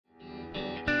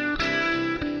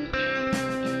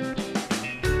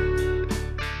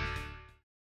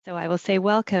So I will say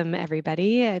welcome,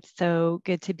 everybody. It's so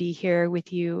good to be here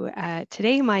with you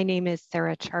today. My name is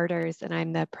Sarah Charters, and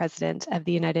I'm the president of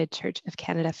the United Church of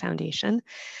Canada Foundation.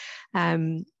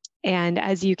 And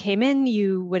as you came in,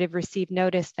 you would have received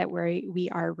notice that we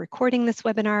are recording this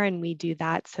webinar, and we do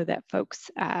that so that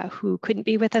folks who couldn't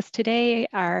be with us today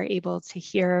are able to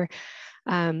hear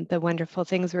the wonderful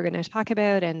things we're going to talk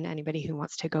about, and anybody who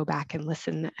wants to go back and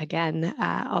listen again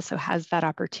also has that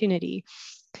opportunity.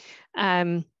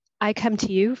 I come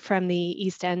to you from the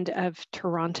east end of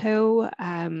Toronto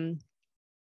in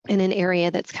an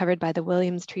area that's covered by the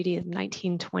Williams Treaty of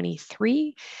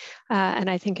 1923. And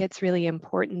I think it's really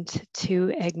important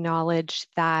to acknowledge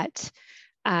that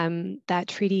that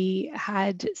treaty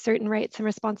had certain rights and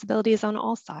responsibilities on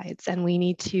all sides, and we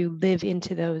need to live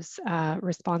into those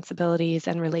responsibilities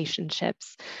and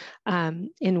relationships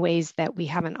in ways that we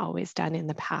haven't always done in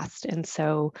the past. And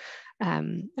so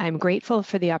I'm grateful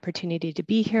for the opportunity to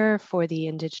be here, for the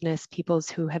Indigenous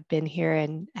peoples who have been here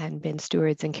and been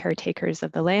stewards and caretakers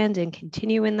of the land and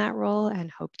continue in that role, and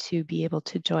hope to be able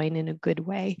to join in a good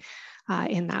way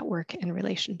in that work and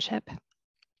relationship.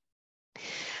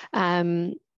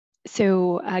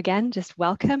 So again, just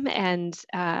welcome. And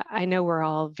I know we're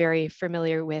all very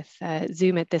familiar with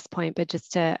Zoom at this point, but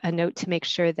just a note to make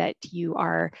sure that you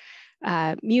are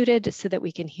muted so that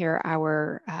we can hear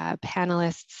our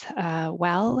panelists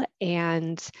well.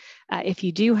 And if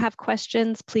you do have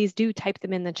questions, please do type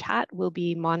them in the chat. We'll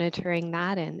be monitoring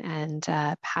that and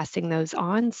passing those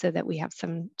on so that we have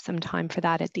some time for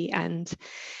that at the end.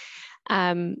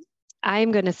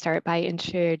 I'm going to start by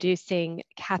introducing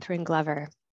Catherine Glover.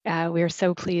 We are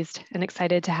so pleased and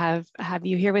excited to have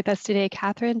you here with us today,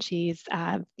 Catherine. She's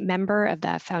a member of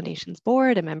the Foundation's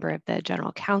board, a member of the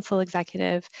General Council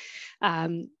Executive,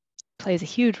 plays a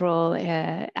huge role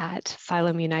at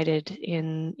Asylum United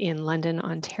in London,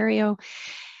 Ontario,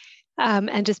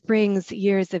 and just brings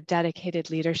years of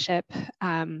dedicated leadership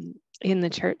in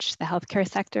the church, the healthcare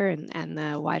sector, and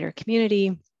the wider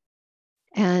community.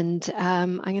 And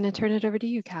I'm going to turn it over to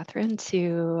you, Catherine,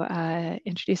 to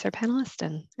introduce our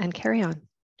panelists and carry on.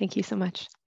 Thank you so much.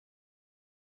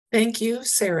 Thank you,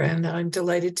 Sarah, and I'm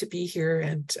delighted to be here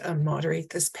and moderate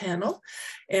this panel.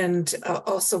 And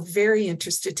also very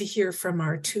interested to hear from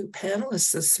our two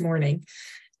panelists this morning.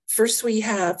 First, we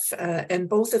have, and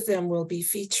both of them will be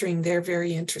featuring their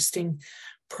very interesting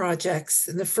projects.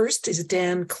 And the first is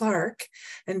Dan Clark,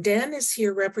 and Dan is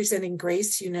here representing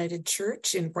Grace United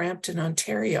Church in Brampton,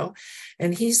 Ontario,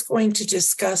 and he's going to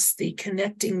discuss the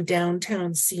Connecting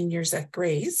Downtown Seniors at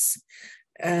Grace.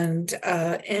 And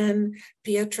Anne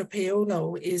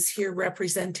Pietropaolo is here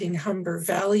representing Humber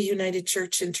Valley United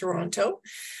Church in Toronto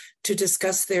to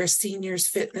discuss their Seniors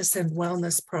Fitness and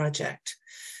Wellness project.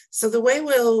 So the way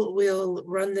we'll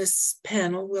run this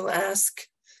panel, we'll ask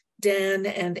Dan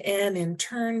and Anne in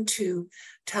turn to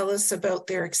tell us about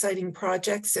their exciting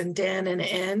projects. And Dan and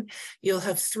Anne, you'll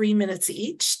have 3 minutes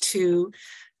each to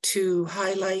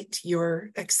highlight your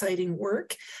exciting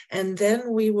work. And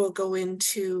then we will go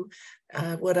into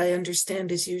what I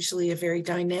understand is usually a very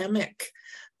dynamic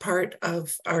part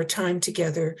of our time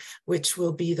together, which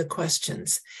will be the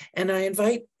questions. And I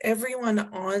invite everyone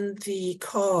on the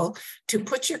call to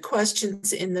put your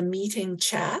questions in the meeting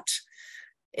chat.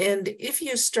 And if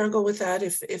you struggle with that,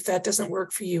 if that doesn't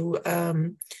work for you,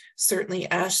 certainly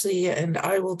Ashley and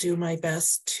I will do my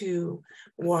best to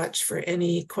watch for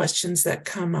any questions that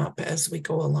come up as we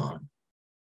go along.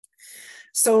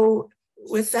 So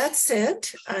with that said,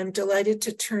 I'm delighted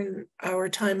to turn our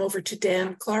time over to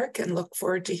Dan Clark and look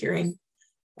forward to hearing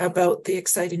about the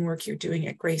exciting work you're doing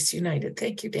at Grace United.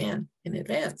 Thank you, Dan, in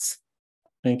advance.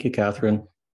 Thank you, Catherine.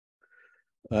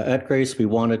 At Grace, we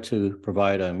wanted to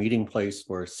provide a meeting place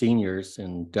for seniors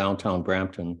in downtown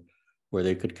Brampton where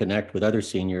they could connect with other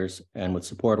seniors and with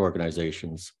support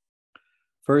organizations.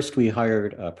 First, we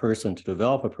hired a person to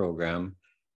develop a program,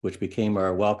 which became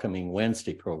our Welcoming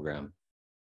Wednesday program.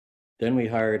 Then we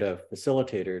hired a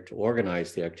facilitator to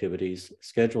organize the activities,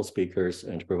 schedule speakers,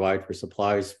 and to provide for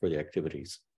supplies for the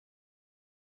activities.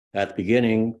 At the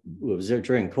beginning, it was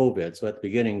during COVID, so at the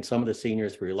beginning, some of the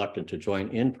seniors were reluctant to join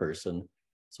in person,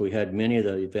 so we had many of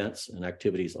the events and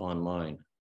activities online.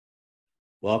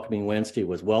 Welcoming Wednesday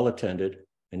was well attended,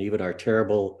 and even our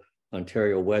terrible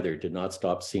Ontario weather did not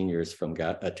stop seniors from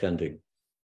attending.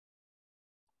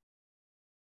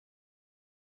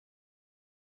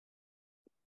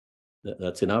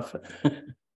 That's enough.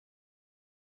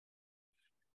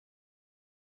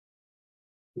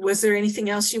 Was there anything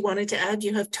else you wanted to add?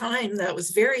 You have time. That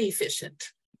was very efficient.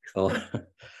 Oh,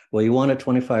 Well, you wanted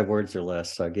 25 words or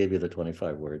less, so I gave you the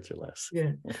 25 words or less.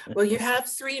 Yeah. Well, you have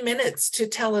 3 minutes to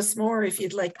tell us more if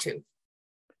you'd like to.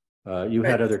 You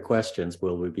had other questions.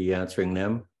 Will we be answering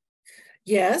them?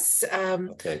 Yes.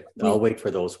 Okay, I'll wait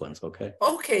for those ones, okay?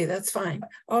 Okay, that's fine.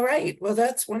 All right, well,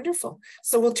 that's wonderful.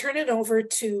 So we'll turn it over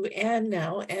to Anne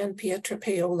now, Anne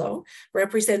Pietropaolo,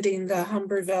 representing the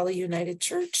Humber Valley United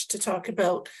Church, to talk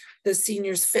about the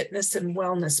Seniors Fitness and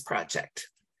Wellness Project.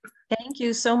 Thank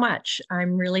you so much.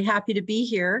 I'm really happy to be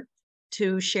here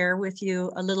to share with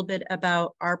you a little bit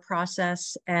about our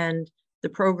process and the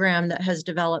program that has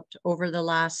developed over the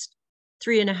last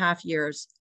 3.5 years.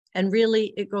 And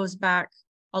really, it goes back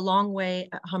a long way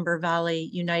at Humber Valley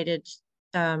United.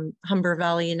 Humber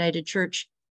Valley United Church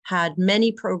had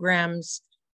many programs,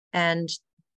 and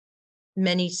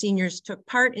many seniors took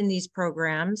part in these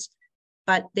programs,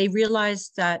 but they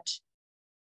realized that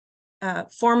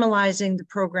formalizing the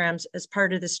programs as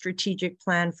part of the strategic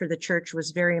plan for the church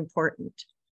was very important.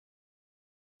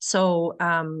 So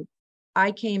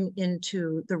I came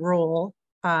into the role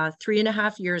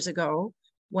 3.5 years ago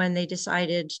when they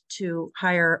decided to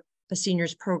hire a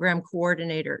seniors program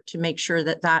coordinator to make sure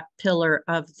that that pillar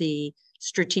of the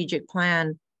strategic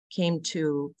plan came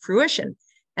to fruition.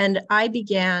 And I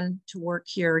began to work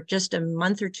here just a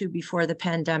month or two before the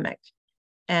pandemic.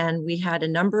 And we had a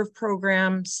number of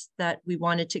programs that we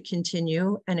wanted to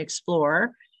continue and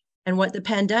explore. And what the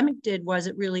pandemic did was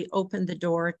it really opened the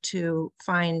door to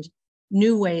find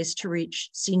new ways to reach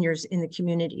seniors in the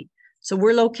community. So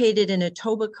we're located in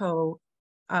Etobicoke,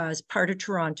 as part of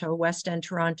Toronto, West End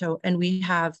Toronto, and we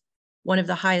have one of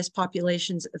the highest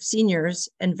populations of seniors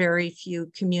and very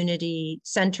few community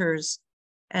centers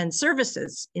and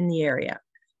services in the area.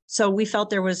 So we felt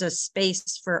there was a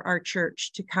space for our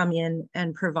church to come in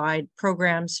and provide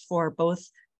programs for both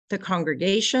the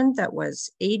congregation that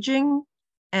was aging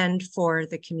and for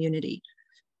the community.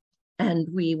 And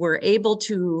we were able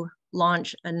to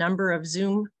launch a number of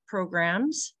Zoom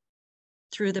programs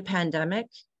through the pandemic.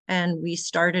 And we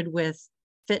started with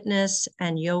fitness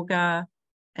and yoga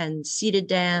and seated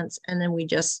dance. And then we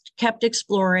just kept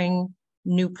exploring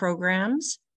new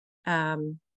programs.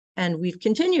 And we've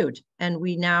continued. And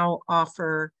we now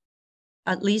offer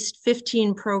at least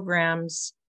 15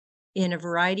 programs in a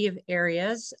variety of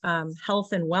areas,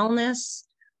 health and wellness.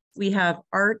 We have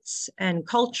arts and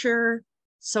culture,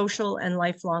 social and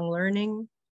lifelong learning,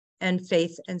 and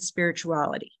faith and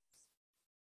spirituality.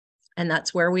 And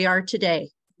that's where we are today.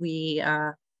 We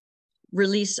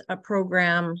release a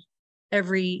program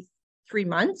every 3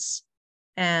 months,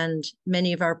 and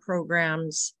many of our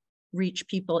programs reach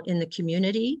people in the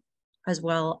community as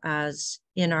well as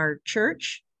in our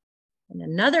church. And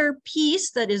another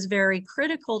piece that is very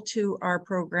critical to our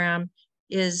program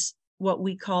is what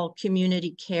we call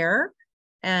community care.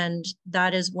 And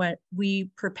that is when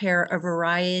we prepare a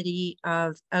variety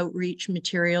of outreach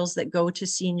materials that go to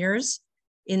seniors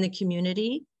in the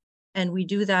community. And we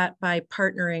do that by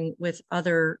partnering with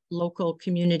other local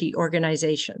community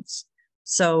organizations.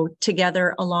 So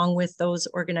together, along with those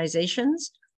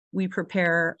organizations, we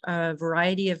prepare a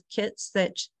variety of kits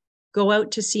that go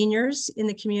out to seniors in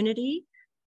the community.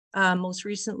 Most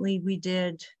recently, we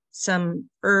did some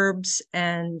herbs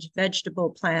and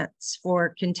vegetable plants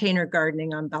for container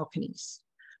gardening on balconies.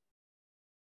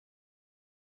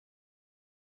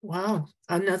 Wow,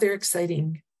 another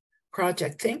exciting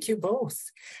project. Thank you both.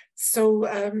 So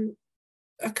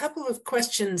a couple of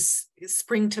questions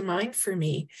spring to mind for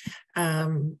me.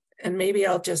 And maybe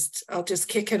I'll just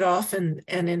kick it off and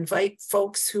invite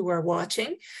folks who are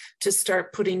watching to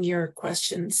start putting your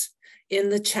questions in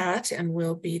the chat, and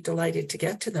we'll be delighted to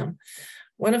get to them.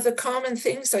 One of the common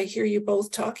things I hear you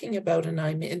both talking about, and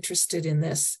I'm interested in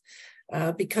this,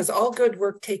 because all good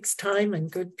work takes time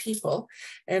and good people.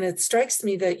 And it strikes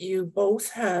me that you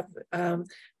both have,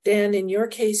 Dan, in your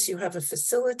case, you have a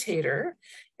facilitator,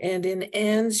 and in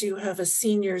Anne's, you have a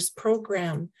seniors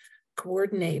program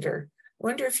coordinator.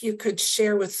 Wonder if you could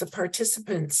share with the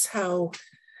participants how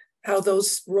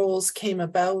those roles came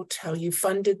about, how you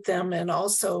funded them, and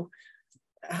also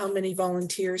how many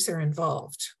volunteers are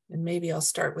involved. And maybe I'll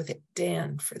start with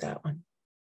Dan for that one.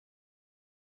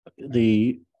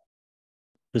 The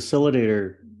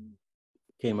facilitator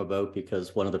came about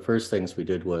because one of the first things we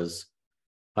did was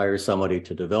hire somebody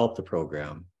to develop the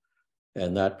program.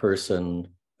 And that person,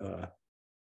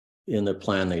 in the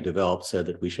plan they developed, said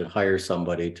that we should hire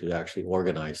somebody to actually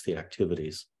organize the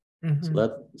activities.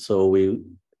 Mm-hmm. So we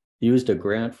used a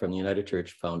grant from the United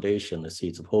Church Foundation, the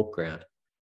Seeds of Hope grant,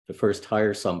 to first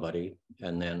hire somebody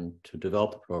and then to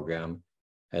develop the program.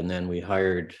 And then we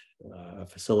hired a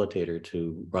facilitator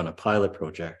to run a pilot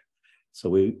project.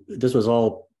 So this was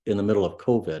all in the middle of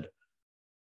COVID.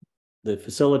 The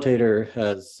facilitator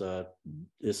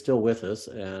is still with us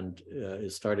and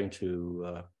is starting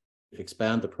to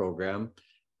expand the program.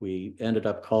 We ended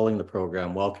up calling the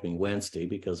program Welcoming Wednesday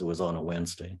because it was on a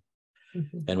Wednesday.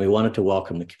 And we wanted to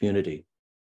welcome the community.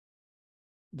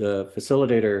 The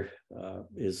facilitator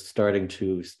is starting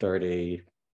to start a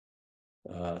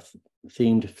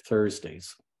themed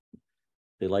Thursdays.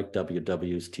 They like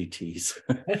WWs, TTs.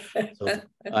 So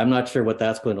I'm not sure what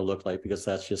that's going to look like because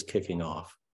that's just kicking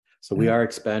off. So we are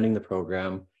expanding the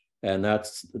program, and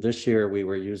this year we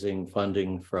were using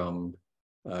funding from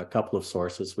a couple of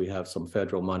sources. We have some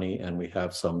federal money and we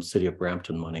have some City of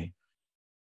Brampton money.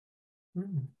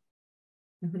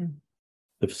 The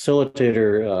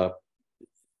facilitator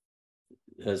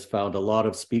has found a lot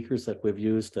of speakers that we've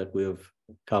used, that we've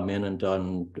come in and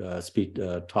done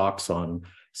talks on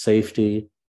safety,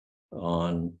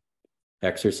 on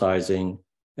exercising,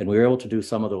 and we were able to do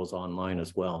some of those online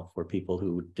as well for people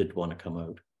who did want to come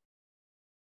out.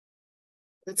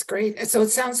 That's great. So it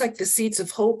sounds like the Seeds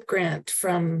of Hope grant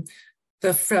from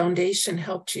the foundation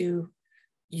helped you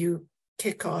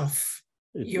kick off.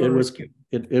 It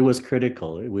was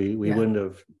critical. We wouldn't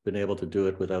have been able to do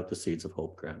it without the Seeds of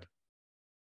Hope grant.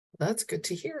 That's good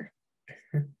to hear.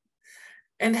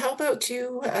 And how about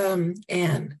you,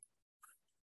 Anne?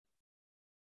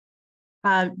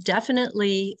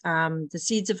 Definitely, the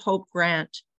Seeds of Hope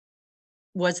grant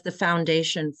was the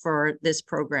foundation for this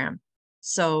program.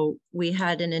 So we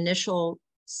had an initial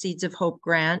Seeds of Hope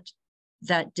grant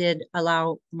that did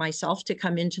allow myself to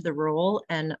come into the role,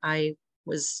 and I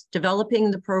was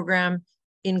developing the program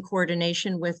in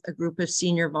coordination with a group of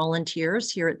senior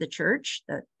volunteers here at the church.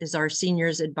 That is our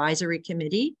Seniors Advisory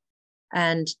Committee.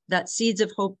 And that Seeds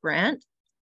of Hope grant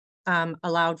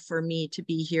allowed for me to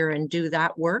be here and do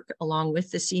that work along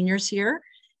with the seniors here.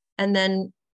 And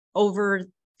then over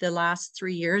the last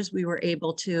 3 years, we were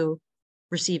able to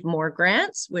receive more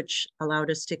grants, which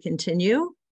allowed us to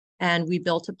continue. And we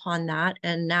built upon that.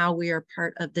 And now we are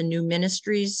part of the new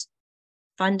Ministries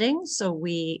funding. So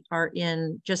we are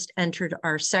just entered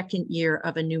our second year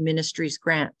of a new Ministries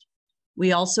grant.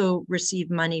 We also receive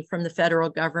money from the federal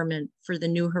government for the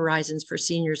New Horizons for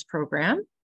Seniors program.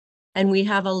 And we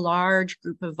have a large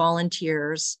group of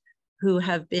volunteers who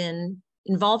have been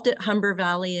involved at Humber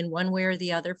Valley in one way or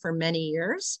the other for many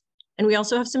years. And we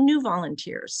also have some new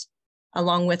volunteers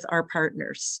along with our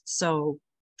partners. So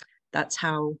that's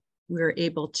how we're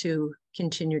able to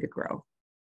continue to grow.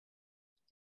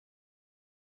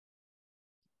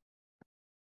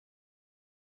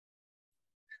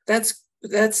 That's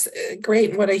great.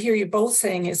 And what I hear you both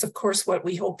saying is, of course, what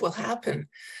we hope will happen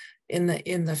in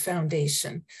the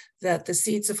foundation, that the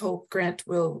Seeds of Hope grant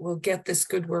will get this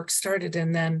good work started,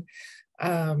 and then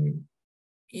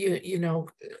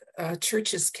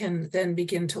churches can then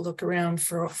begin to look around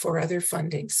for other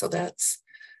funding. So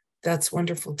that's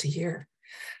wonderful to hear.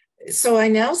 So I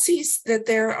now see that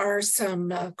there are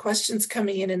some questions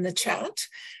coming in the chat,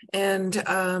 and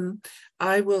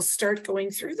I will start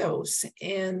going through those.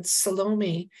 And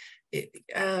Salome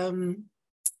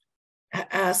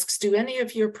asks, do any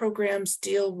of your programs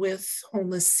deal with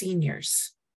homeless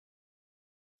seniors?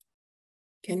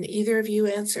 Can either of you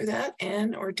answer that,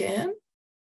 Anne or Dan?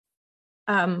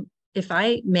 If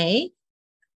I may,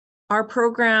 our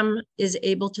program is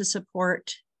able to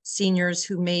support seniors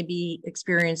who may be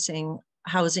experiencing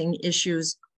housing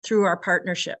issues through our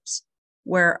partnerships,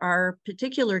 where our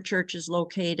particular church is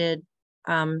located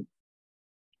in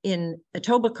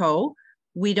Etobicoke.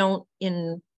 We don't,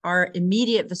 in our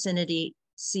immediate vicinity,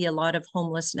 see a lot of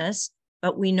homelessness,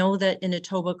 but we know that in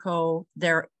Etobicoke,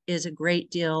 there is a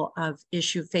great deal of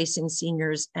issue facing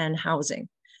seniors and housing.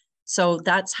 So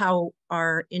that's how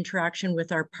our interaction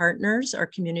with our partners, our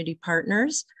community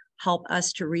partners, help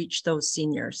us to reach those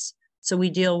seniors. So we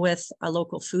deal with a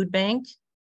local food bank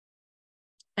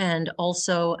and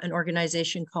also an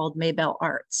organization called Maybell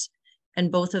Arts.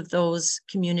 And both of those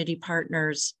community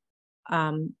partners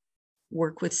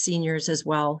work with seniors as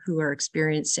well who are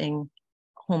experiencing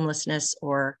homelessness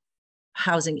or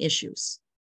housing issues.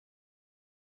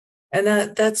 And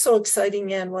that's so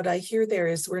exciting. And what I hear there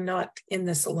is we're not in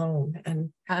this alone.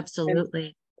 And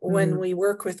absolutely. And when we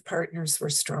work with partners, we're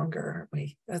stronger, aren't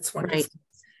we? That's wonderful. Right.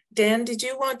 Dan, did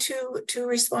you want to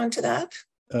respond to that?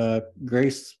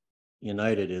 Grace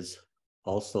United is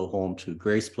also home to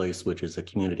Grace Place, which is a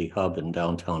community hub in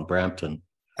downtown Brampton.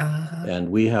 And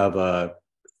we have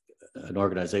an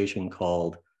organization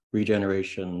called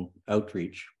Regeneration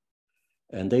Outreach,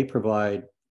 and they provide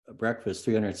breakfast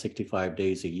 365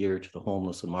 days a year to the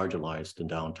homeless and marginalized in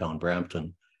downtown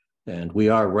Brampton. And we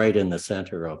are right in the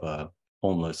center of a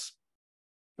homeless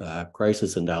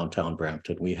crisis in downtown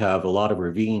Brampton. We have a lot of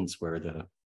ravines where the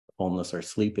homeless are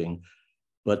sleeping,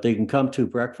 but they can come to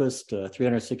breakfast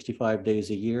 365 days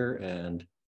a year. And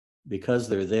because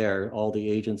they're there, all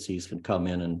the agencies can come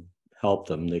in and help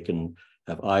them. They can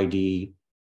have ID,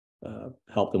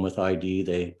 help them with ID.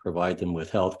 They provide them with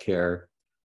health care.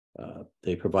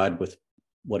 They provide with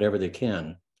whatever they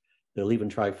can. They'll even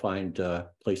try to find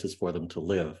places for them to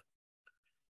live.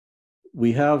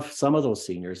 We have some of those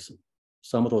seniors,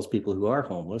 some of those people who are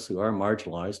homeless, who are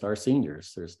marginalized, are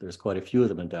seniors. There's quite a few of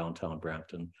them in downtown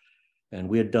Brampton. And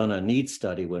we had done a needs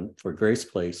study for Grace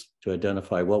Place to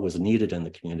identify what was needed in the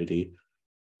community.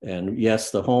 And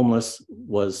yes, the homeless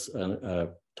was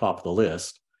top of the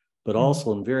list, but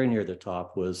also and very near the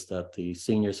top was that the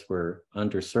seniors were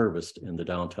underserviced in the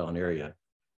downtown area.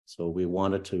 So we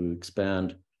wanted to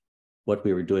expand what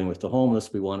we were doing with the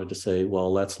homeless. We wanted to say,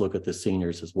 well, let's look at the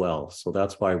seniors as well. So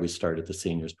that's why we started the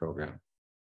seniors program.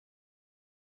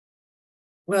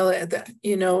 Well,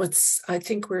 you know, I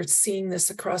think we're seeing this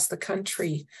across the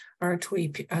country, aren't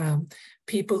we?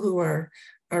 People who are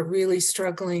really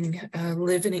struggling,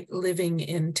 living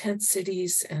in tent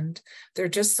cities, and they're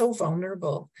just so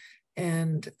vulnerable.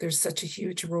 And there's such a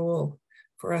huge role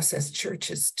for us as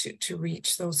churches to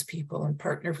reach those people and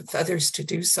partner with others to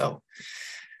do so.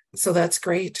 So that's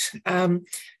great.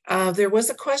 There was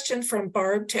a question from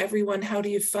Barb to everyone: how do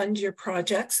you fund your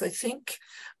projects? I think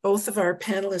both of our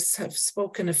panelists have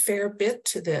spoken a fair bit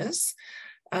to this.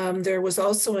 There was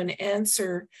also an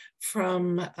answer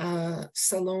from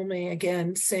Salome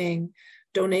again, saying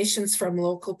donations from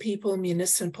local people,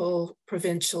 municipal,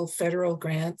 provincial, federal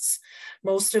grants.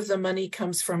 Most of the money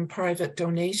comes from private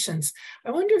donations.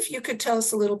 I wonder if you could tell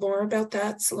us a little more about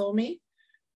that, Salome?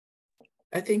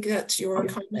 I think that's your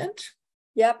comment.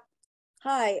 Yep.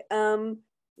 Hi.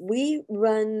 We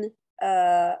run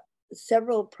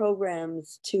several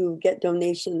programs to get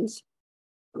donations.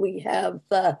 We have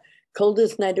the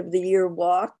Coldest Night of the Year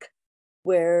walk,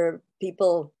 where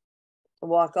people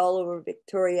walk all over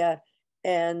Victoria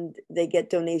and they get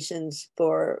donations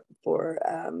for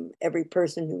every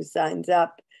person who signs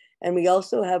up. And we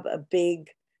also have a big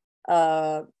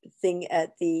thing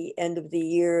at the end of the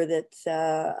year that's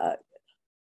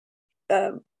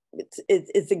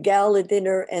it's a gala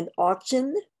dinner and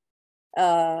auction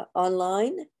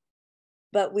online,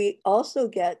 but we also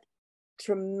get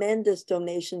tremendous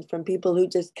donations from people who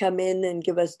just come in and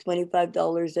give us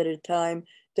 $25 at a time.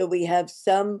 So we have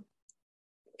some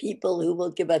people who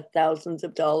will give us thousands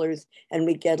of dollars, and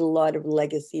we get a lot of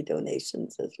legacy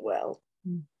donations as well.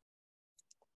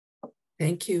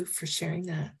 Thank you for sharing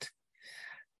that.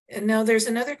 And now there's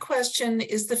another question: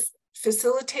 is the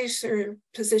facilitator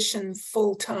position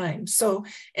full-time? So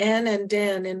Anne and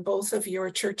Dan, in both of your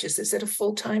churches, is it a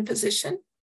full-time position?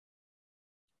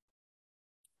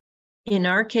 In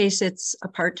our case, it's a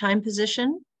part-time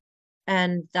position,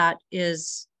 and that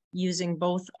is using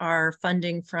both our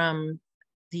funding from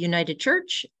the United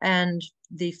Church and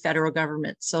the federal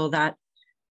government. So that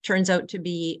turns out to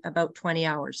be about 20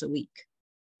 hours a week.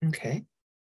 Okay.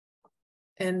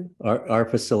 And our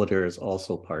facilitator is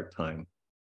also part-time.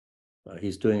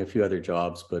 He's doing a few other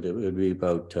jobs, but it would be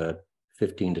about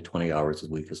 15 to 20 hours a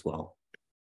week as well.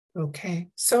 Okay,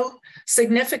 so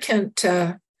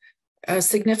a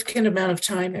significant amount of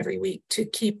time every week to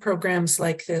keep programs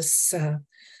like this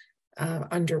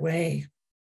underway.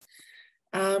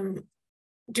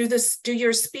 Do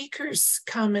your speakers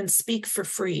come and speak for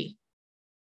free?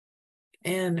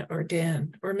 Anne or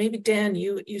Dan, or maybe Dan,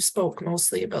 you spoke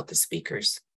mostly about the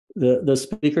speakers. The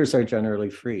speakers are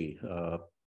generally free.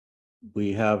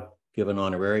 We have given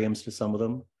honorariums to some of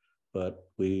them, but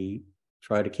we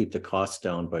try to keep the costs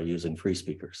down by using free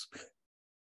speakers.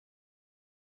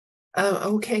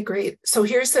 Okay, great. So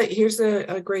here's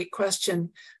a great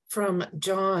question from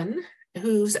John,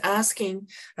 who's asking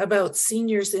about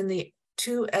seniors in the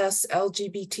 2S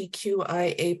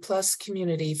LGBTQIA+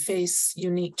 community face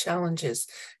unique challenges,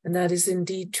 and that is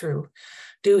indeed true.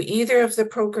 Do either of the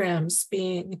programs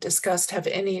being discussed have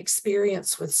any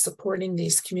experience with supporting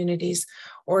these communities,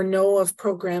 or know of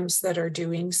programs that are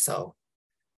doing so?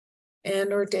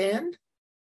 Anne or Dan?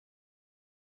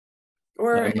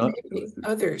 Or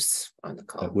others on the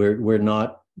call? We're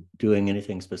not doing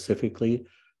anything specifically,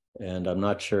 and I'm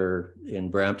not sure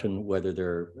in Brampton whether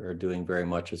they're doing very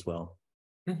much as well.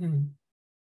 Mm-hmm.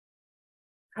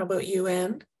 How about you,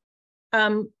 Anne?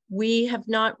 We have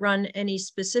not run any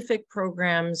specific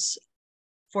programs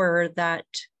for that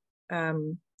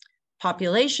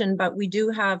population, but we do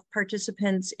have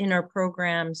participants in our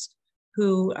programs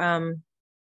who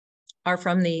are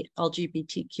from the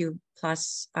LGBTQ+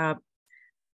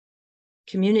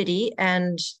 community.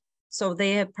 And so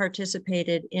they have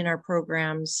participated in our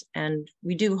programs, and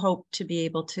we do hope to be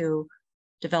able to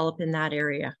develop in that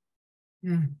area.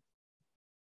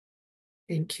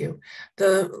 Thank you.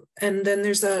 And then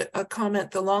there's a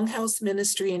comment, the Longhouse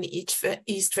Ministry in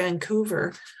East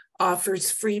Vancouver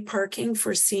offers free parking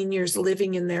for seniors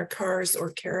living in their cars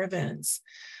or caravans.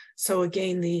 So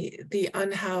again, the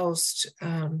unhoused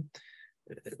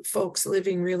folks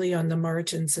living really on the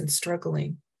margins and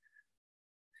struggling.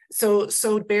 So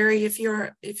Barry, if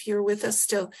you're with us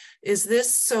still, is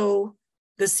this so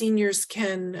the seniors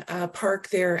can park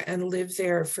there and live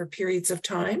there for periods of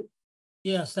time?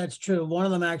 Yes, that's true. One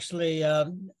of them actually,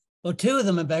 well, two of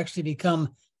them have actually become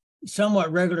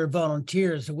somewhat regular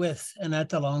volunteers with and at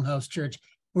the Longhouse Church.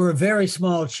 We're a very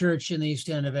small church in the East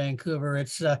End of Vancouver.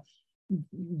 It's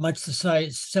much the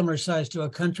size, similar size to a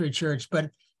country church,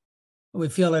 but we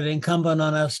feel it incumbent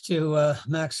on us to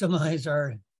maximize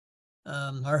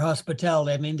our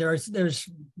hospitality. I mean, there's,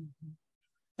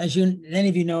 as any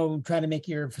of you know, trying to make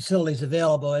your facilities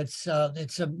available, it's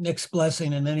a mixed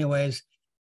blessing in many ways.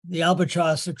 The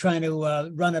albatross of trying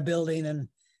to run a building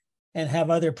and have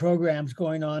other programs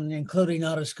going on, including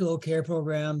out-of-school care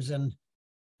programs and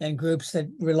groups that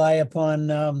rely upon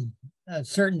a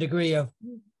certain degree of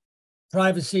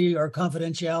privacy or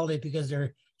confidentiality because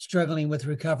they're struggling with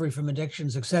recovery from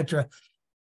addictions, etc.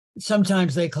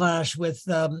 Sometimes they clash with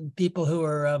people who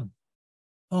are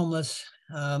homeless,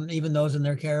 even those in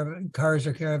their cars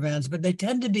or caravans, but they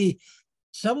tend to be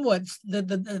somewhat,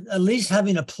 at least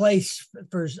having a place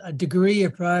for a degree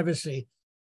of privacy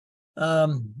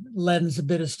lends a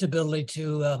bit of stability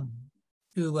to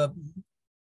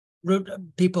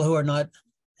people who are not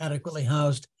adequately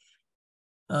housed.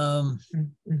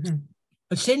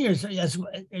 But seniors, as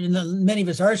many of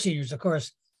us are seniors, of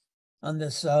course, on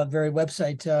this very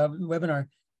website webinar,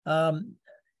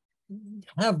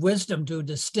 have wisdom to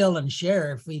distill and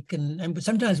share if we can, and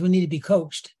sometimes we need to be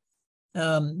coached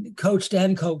and coaxed,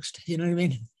 you know what I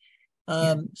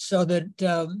mean? So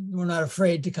that we're not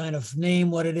afraid to kind of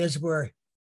name what it is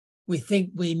we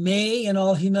think we may, in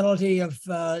all humility, have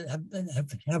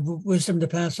wisdom to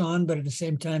pass on, but at the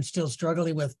same time still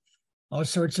struggling with all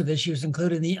sorts of issues,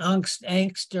 including the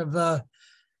angst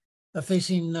of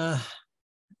facing, of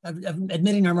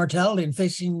admitting our mortality and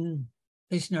facing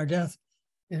our death.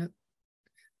 Yeah.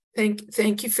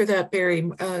 Thank you for that, Barry.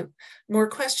 More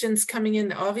questions coming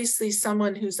in. Obviously,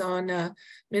 someone who's on a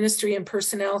Ministry and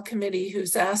Personnel Committee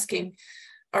who's asking,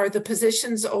 are the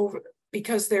positions over,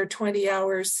 because they're 20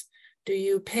 hours, do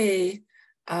you pay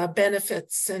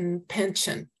benefits and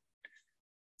pension?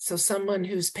 So someone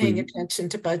who's paying attention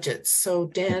to budgets. So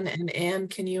Dan and Anne,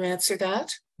 can you answer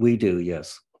that? We do,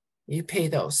 yes. You pay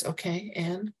those, okay,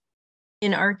 Anne?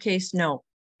 In our case, no.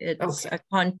 It's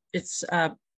okay. It's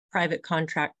a private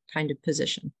contract kind of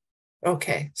position.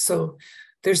 Okay, so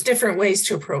there's different ways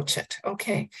to approach it.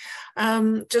 Okay,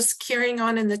 just carrying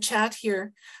on in the chat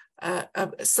here,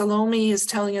 Salome is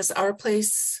telling us Our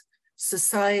Place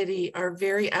Society are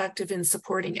very active in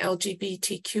supporting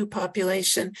LGBTQ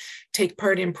population, take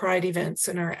part in Pride events,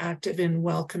 and are active in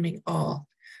welcoming all.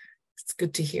 It's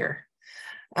good to hear.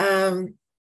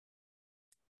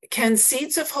 Can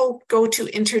Seeds of Hope go to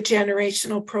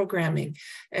intergenerational programming?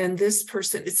 And this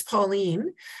person is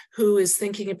Pauline, who is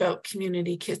thinking about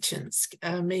community kitchens.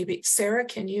 Maybe Sarah,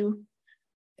 can you?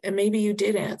 And maybe you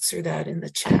did answer that in the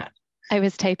chat. I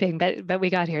was typing, but we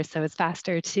got here, so it's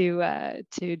faster to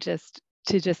just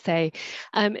say.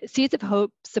 Seeds of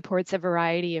Hope supports a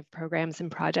variety of programs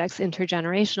and projects,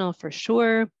 intergenerational for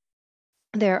sure.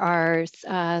 There are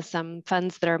some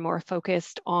funds that are more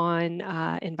focused on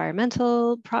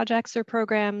environmental projects or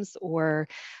programs, or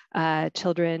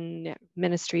children,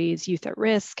 ministries, youth at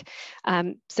risk.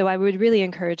 So I would really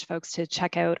encourage folks to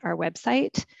check out our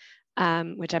website,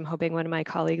 which I'm hoping one of my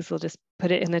colleagues will just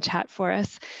put it in the chat for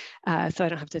us, so I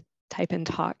don't have to type and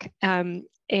talk.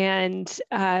 And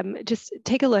just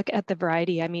take a look at the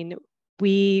variety. I mean,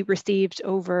 we received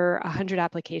over 100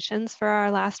 applications for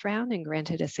our last round and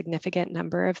granted a significant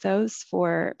number of those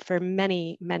for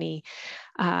many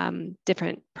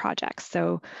different projects.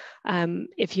 So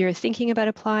if you're thinking about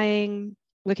applying,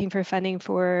 looking for funding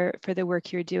for the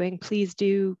work you're doing, please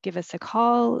do give us a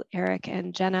call. Eric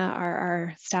and Jenna are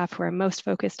our staff who are most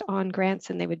focused on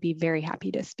grants, and they would be very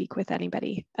happy to speak with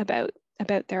anybody about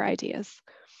their ideas.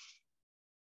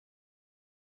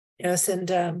 Yes,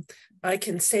 and I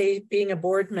can say, being a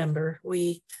board member,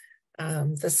 we,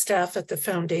 the staff at the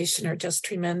foundation are just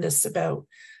tremendous about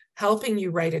helping you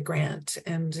write a grant.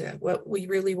 And what we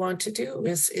really want to do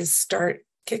is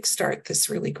kickstart this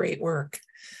really great work.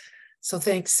 So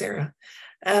thanks, Sarah.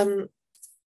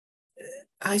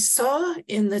 I saw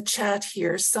in the chat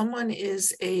here, someone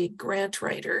is a grant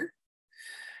writer.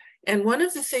 And one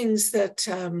of the things that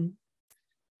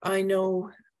I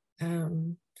know,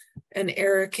 and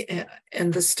Eric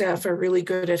and the staff are really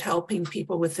good at helping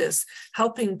people with this,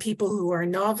 helping people who are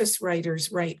novice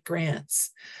writers write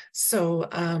grants. So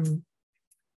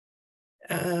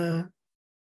I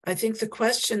think the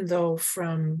question though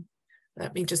from,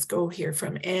 let me just go here,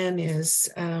 from Anne is,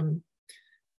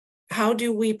 how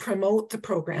do we promote the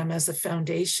program as a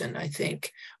foundation, I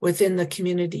think, within the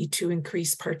community to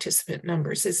increase participant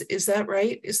numbers? Is that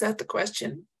right? Is that the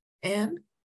question, Anne?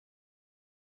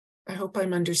 I hope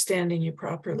I'm understanding you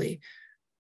properly.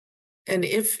 And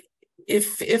if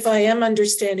I am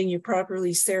understanding you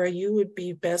properly, Sarah, you would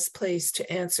be best placed to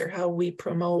answer how we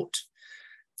promote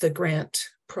the grant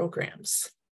programs.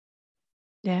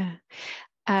 Yeah.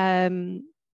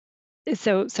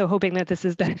 So hoping that this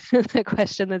is the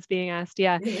question that's being asked.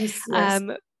 Yeah. Yes.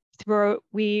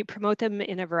 We promote them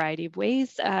in a variety of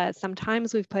ways.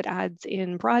 Sometimes we've put ads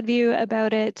in Broadview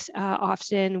about it.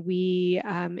 Often we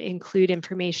include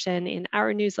information in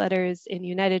our newsletters, in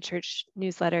United Church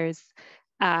newsletters.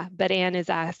 But Anne is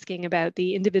asking about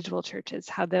the individual churches,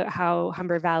 how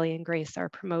Humber Valley and Grace are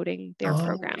promoting their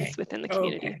programs within the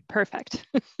community. Okay. Perfect.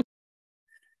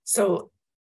 So,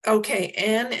 okay,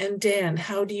 Anne and Dan,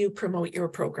 how do you promote your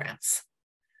programs?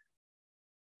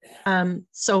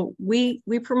 So we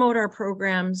promote our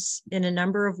programs in a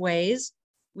number of ways.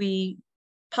 We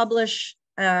publish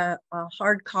a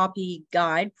hard copy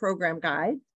guide, program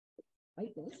guide,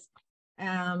 like this,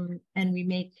 and we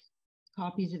make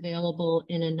copies available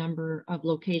in a number of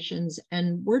locations.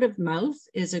 And word of mouth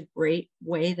is a great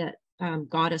way that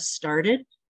got us started.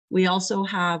 We also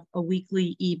have a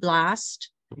weekly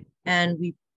e-blast, and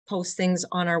we post things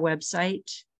on our website.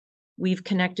 We've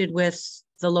connected with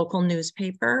the local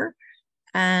newspaper,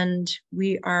 and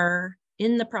we are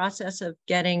in the process of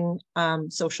getting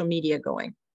social media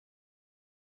going.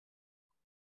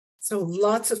 So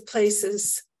lots of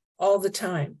places all the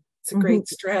time. It's a great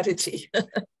strategy.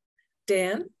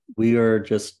 Dan? We are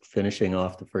just finishing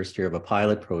off the first year of a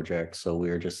pilot project, so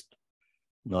we're just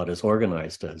not as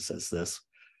organized as this.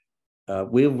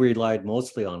 We've relied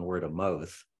mostly on word of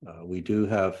mouth. We do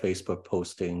have Facebook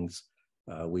postings.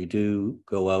 We do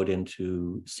go out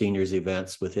into seniors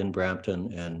events within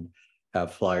Brampton and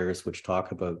have flyers which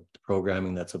talk about the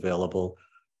programming that's available.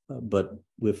 But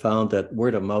we've found that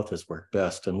word of mouth has worked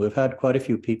best. And we've had quite a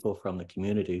few people from the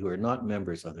community who are not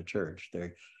members of the church.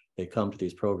 They come to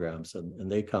these programs and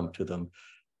they come to them.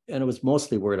 And it was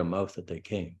mostly word of mouth that they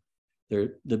came.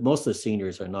 Most of the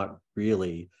seniors are not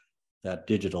really that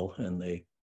digital, and they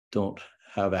don't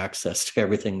have access to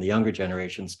everything the younger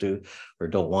generations do or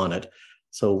don't want it.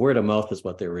 So word of mouth is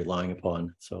what they're relying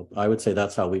upon. So I would say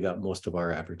that's how we got most of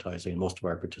our advertising, most of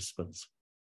our participants.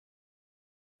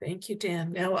 Thank you,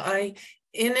 Dan. Now, I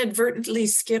inadvertently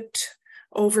skipped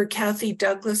over Kathy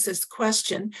Douglas's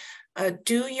question.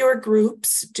 Do your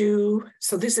groups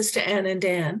so this is to Anne and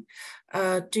Dan,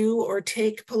 do or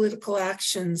take political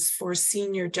actions for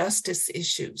senior justice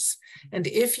issues? And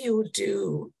if you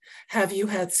do, have you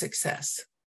had success?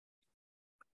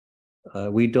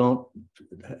 We don't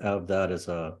have that as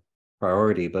a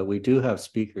priority, but we do have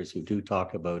speakers who do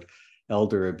talk about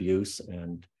elder abuse,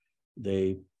 and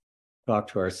they talk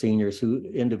to our seniors who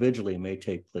individually may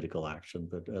take political action,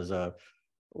 but as an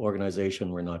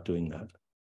organization, we're not doing that.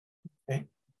 Okay.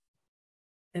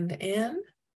 And Anne?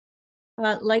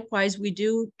 Likewise, we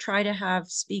do try to have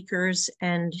speakers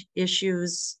and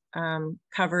issues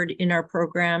covered in our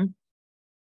program,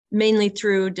 mainly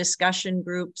through discussion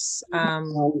groups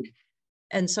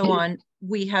and so on.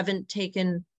 We haven't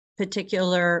taken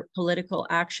particular political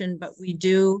action, but we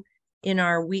do, in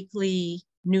our weekly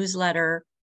newsletter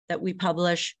that we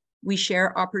publish, we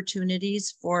share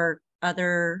opportunities for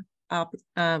other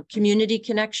community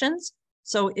connections.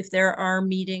 So if there are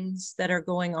meetings that are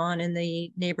going on in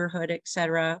the neighborhood,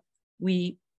 etc.,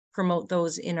 we promote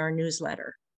those in our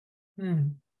newsletter.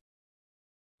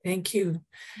 Thank you.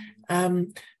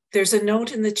 There's a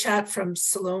note in the chat from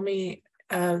Salome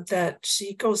that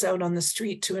she goes out on the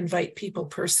street to invite people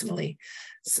personally.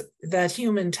 So that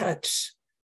human touch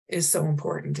is so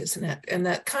important, isn't it? And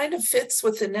that kind of fits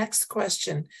with the next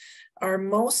question. Are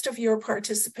most of your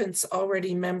participants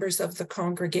already members of the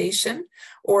congregation,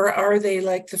 or are they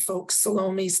like the folks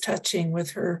Salome's touching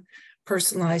with her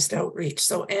personalized outreach?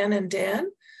 So Anne and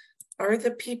Dan, are the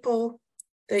people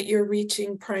that you're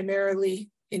reaching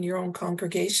primarily in your own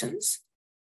congregations?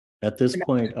 At this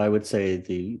point, I would say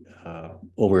the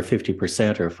over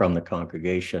 50% are from the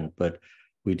congregation, but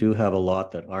we do have a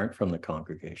lot that aren't from the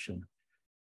congregation.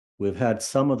 We've had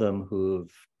some of them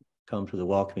who've come to the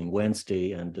Welcoming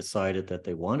Wednesday and decided that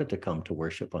they wanted to come to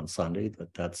worship on Sunday,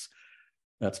 but that's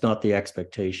not the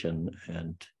expectation,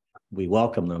 and we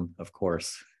welcome them, of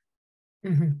course.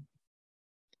 Mm-hmm.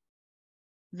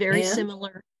 Very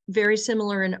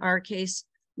similar in our case.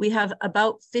 We have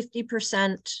about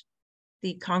 50%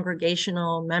 the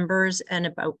congregational members and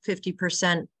about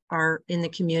 50% are in the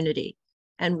community.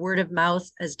 And word of mouth,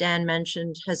 as Dan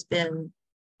mentioned, has been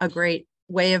a great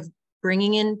way of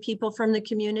bringing in people from the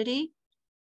community.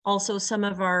 Also, some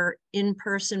of our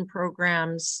in-person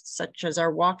programs, such as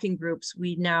our walking groups,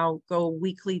 we now go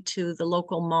weekly to the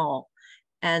local mall.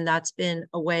 And that's been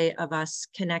a way of us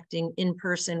connecting in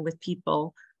person with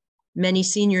people, many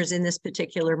seniors in this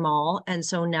particular mall. And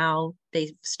so now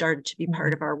they've started to be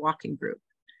part of our walking group.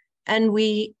 And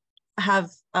we have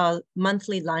a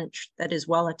monthly lunch that is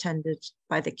well attended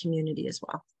by the community as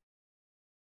well.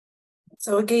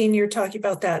 So again, you're talking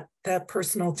about that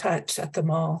personal touch at the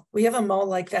mall. We have a mall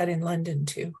like that in London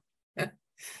too.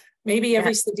 Maybe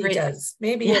every city does.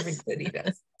 Maybe every city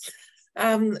does.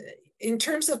 In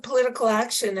terms of political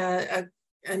action,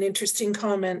 an interesting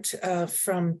comment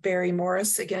from Barry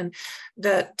Morris again,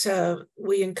 that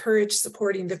we encourage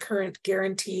supporting the current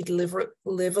guaranteed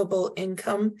livable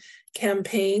income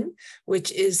campaign,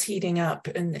 which is heating up,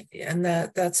 and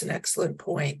that's an excellent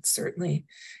point, certainly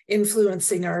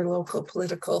influencing our local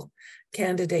political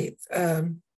candidates,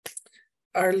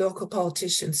 our local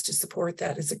politicians to support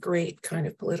that is a great kind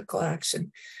of political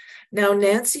action. Now,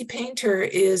 Nancy Painter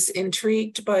is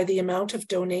intrigued by the amount of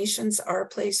donations Our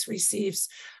Place receives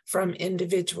from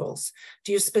individuals.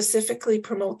 Do you specifically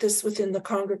promote this within the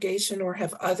congregation or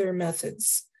have other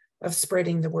methods of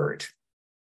spreading the word?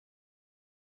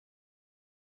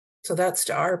 So that's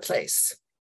to Our Place.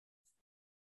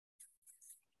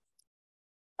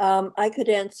 I could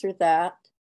answer that.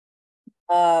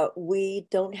 We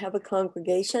don't have a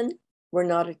congregation. We're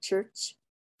not a church.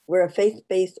 We're a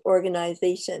faith-based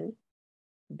organization,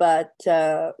 but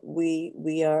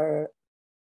we are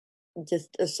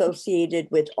just associated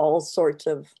with all sorts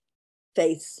of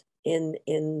faiths in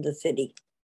the city.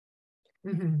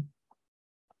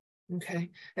 Mm-hmm. Okay,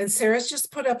 and Sarah's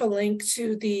just put up a link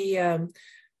to the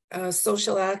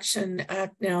Social Action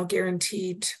Act Now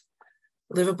Guaranteed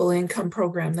Livable Income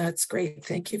Program. That's great.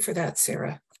 Thank you for that,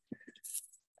 Sarah.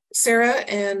 Sarah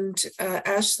and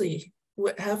Ashley,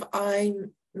 have I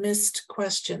missed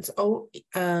questions? What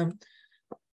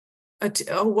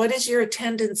is your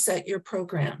attendance at your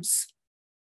programs?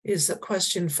 Is a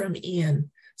question from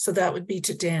Ian. So that would be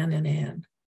to Dan and Ann.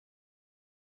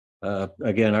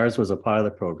 Again, ours was a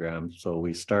pilot program, so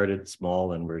we started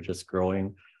small and we're just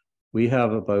growing. We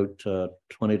have about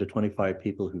 20 to 25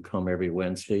 people who come every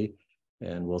Wednesday,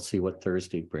 and we'll see what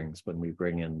Thursday brings when we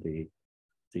bring in the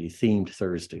themed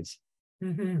Thursdays.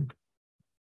 Mm-hmm.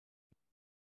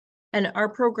 And our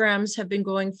programs have been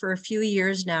going for a few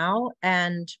years now,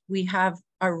 and we have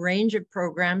a range of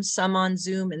programs, some on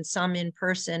Zoom and some in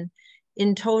person.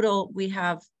 In total, we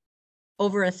have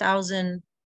over 1,000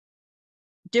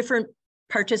 different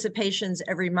participations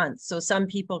every month. So some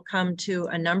people come to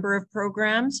a number of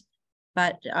programs,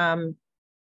 but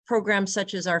programs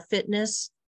such as our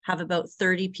fitness have about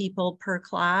 30 people per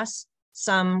class.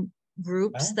 Some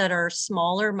groups that are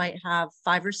smaller might have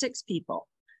 5 or 6 people.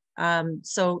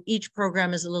 So each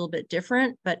program is a little bit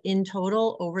different, but in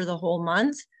total, over the whole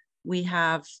month, we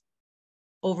have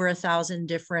over 1,000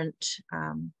 different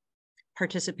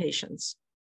participations.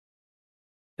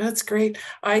 That's great.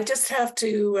 I just have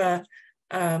to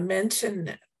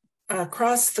mention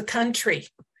across the country,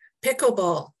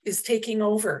 pickleball is taking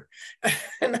over.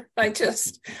 And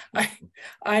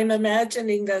I'm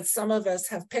imagining that some of us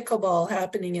have pickleball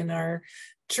happening in our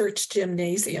church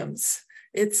gymnasiums.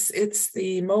 It's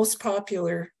the most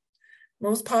popular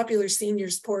senior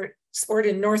sport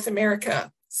in North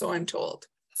America, so I'm told.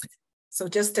 So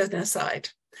just an aside.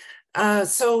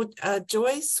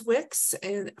 Joyce Wicks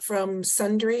from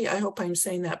Sundre, I hope I'm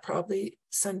saying that probably,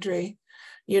 Sundre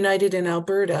United in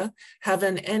Alberta, have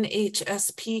an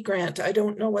NHSP grant. I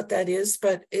don't know what that is,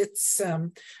 but it's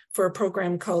for a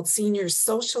program called Seniors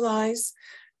Socialize.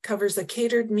 Covers a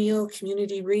catered meal,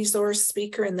 community resource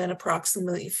speaker, and then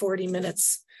approximately 40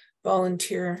 minutes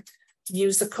volunteer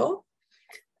musical.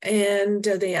 And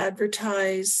they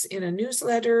advertise in a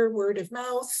newsletter, word of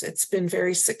mouth. It's been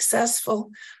very successful,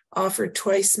 offered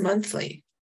twice monthly.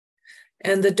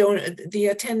 And the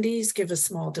attendees give a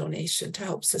small donation to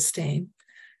help sustain,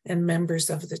 and members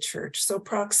of the church. So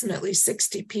approximately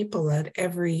 60 people at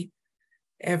every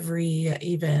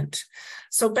event.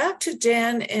 So back to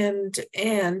Dan and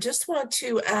Ann, just want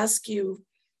to ask you,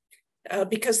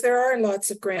 because there are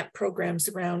lots of grant programs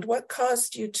around, what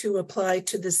caused you to apply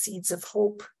to the Seeds of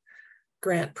Hope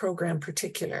grant program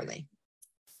particularly?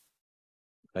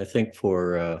 I think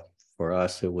for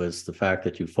us, it was the fact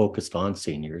that you focused on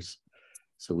seniors,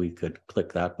 so we could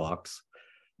click that box.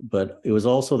 But it was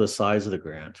also the size of the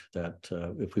grant that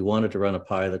if we wanted to run a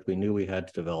pilot, we knew we had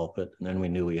to develop it, and then we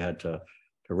knew we had to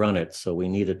run it. So we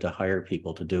needed to hire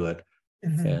people to do it.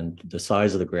 Mm-hmm. And the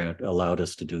size of the grant allowed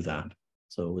us to do that.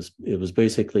 So it was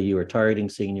basically, you were targeting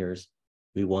seniors.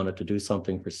 We wanted to do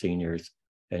something for seniors,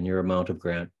 and your amount of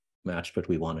grant matched what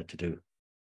we wanted to do.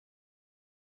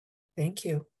 Thank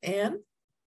you. Anne?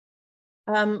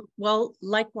 Well,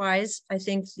 likewise, I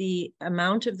think the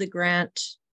amount of the grant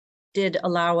did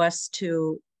allow us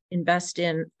to invest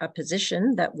in a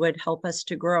position that would help us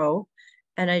to grow.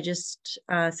 And I just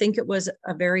think it was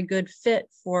a very good fit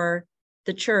for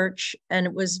the church, and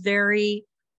it was very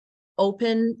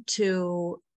open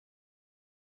to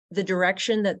the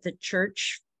direction that the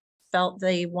church felt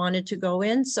they wanted to go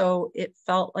in. So it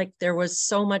felt like there was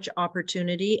so much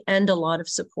opportunity and a lot of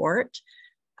support.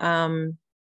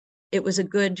 It was a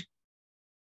good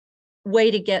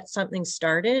way to get something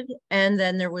started. And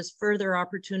then there was further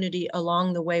opportunity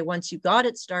along the way, once you got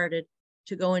it started,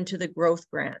 to go into the growth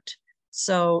grant.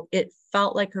 So it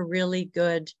felt like a really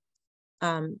good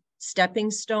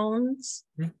stepping stones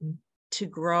to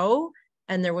grow.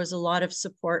 And there was a lot of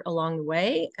support along the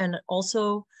way, and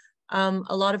also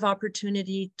a lot of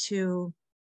opportunity to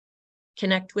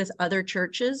connect with other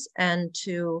churches and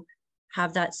to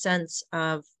have that sense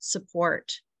of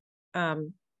support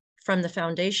from the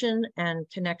foundation and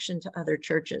connection to other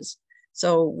churches.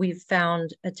 So we've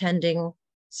found attending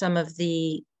some of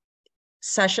the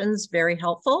sessions very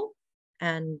helpful,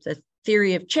 and the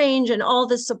theory of change and all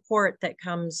the support that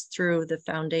comes through the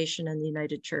foundation and the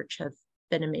United Church have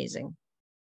been amazing.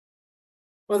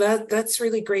 Well, that's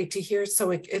really great to hear.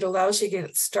 So it allows you to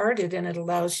get started, and it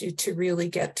allows you to really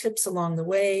get tips along the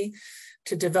way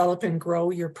to develop and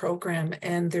grow your program.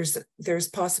 And there's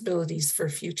possibilities for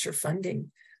future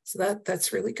funding. So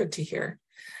that's really good to hear.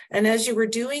 And as you were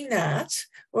doing that,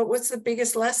 what was the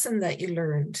biggest lesson that you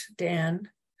learned, Dan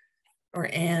or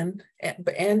Anne,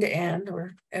 and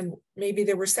Anne, and maybe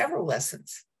there were several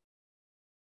lessons?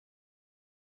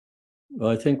 Well,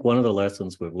 I think one of the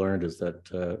lessons we've learned is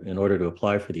that in order to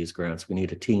apply for these grants, we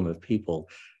need a team of people.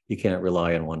 You can't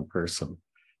rely on one person.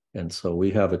 And so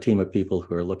we have a team of people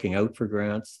who are looking out for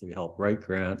grants. They help write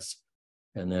grants.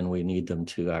 And then we need them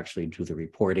to actually do the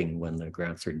reporting when the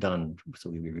grants are done. So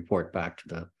we report back to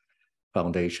the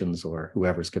foundations or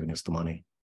whoever's giving us the money.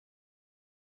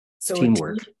 So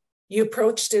teamwork. You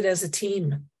approached it as a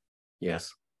team.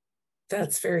 Yes.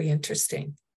 That's very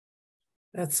interesting.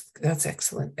 That's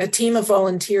excellent. A team of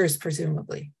volunteers,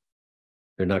 presumably.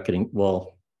 They're not getting,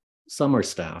 well, some are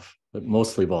staff, but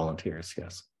mostly volunteers,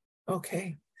 yes.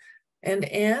 Okay. And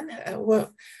Anne,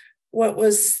 what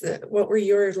were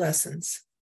your lessons?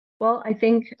 Well, I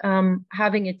think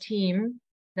having a team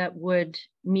that would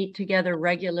meet together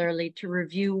regularly to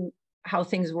review how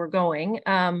things were going,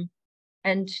 and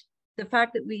the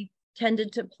fact that we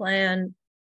tended to plan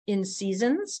in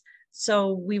seasons.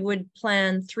 So we would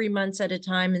plan 3 months at a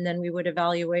time, and then we would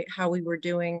evaluate how we were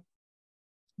doing.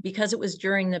 Because it was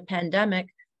during the pandemic,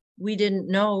 we didn't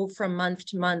know from month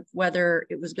to month whether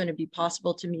it was going to be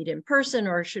possible to meet in person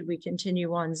or should we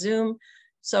continue on Zoom.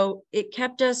 So it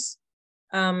kept us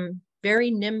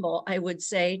very nimble, I would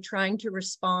say, trying to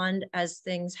respond as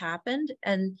things happened.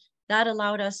 And that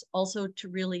allowed us also to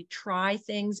really try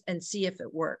things and see if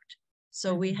it worked.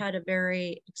 So we had a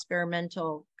very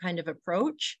experimental kind of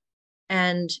approach,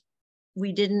 and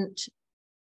we didn't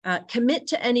commit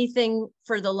to anything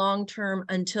for the long term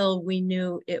until we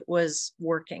knew it was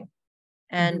working.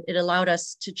 And it allowed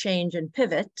us to change and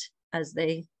pivot, as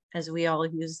we all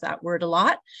use that word a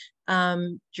lot,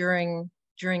 during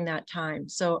that time.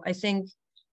 So I think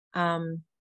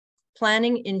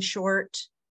planning in short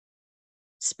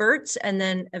spurts and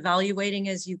then evaluating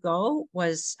as you go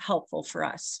was helpful for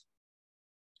us.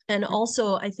 And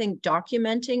also, I think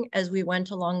documenting as we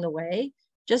went along the way,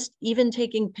 just even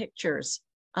taking pictures,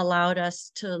 allowed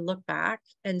us to look back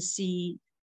and see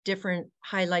different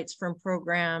highlights from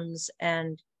programs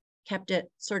and kept it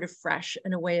sort of fresh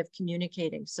and a way of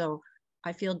communicating. So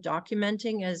I feel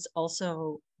documenting is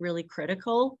also really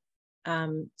critical,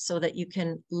 so that you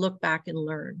can look back and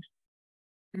learn.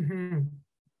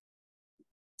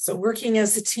 So working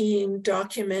as a team,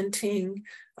 documenting,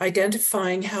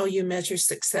 identifying how you measure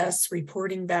success,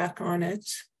 reporting back on it.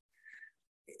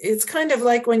 it's kind of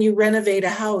like when you renovate a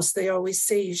house, they always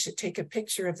say you should take a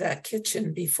picture of that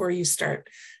kitchen before you start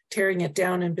tearing it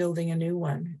down and building a new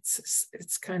one.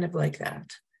 It's kind of like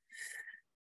that.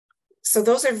 So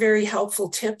those are very helpful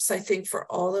tips, I think, for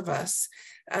all of us.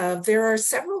 There are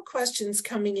several questions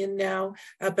coming in now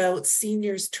about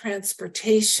seniors'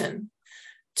 transportation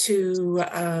to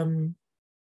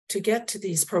get to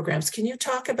these programs. Can you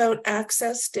talk about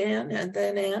access, Dan, and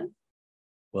then Anne?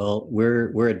 Well,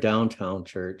 we're a downtown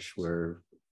church. We're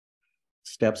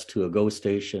steps to a GO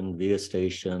station, via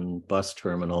station, bus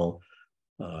terminal.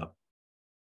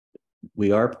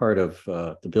 We are part of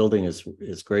the building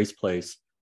is Grace Place,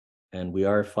 and we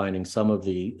are finding some of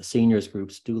the seniors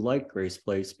groups do like Grace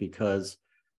Place because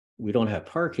we don't have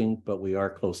parking, but we are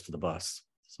close to the bus.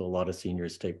 So a lot of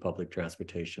seniors take public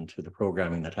transportation to the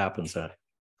programming that happens at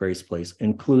Grace Place,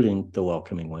 including the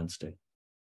Welcoming Wednesday.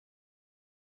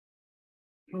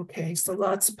 Okay, so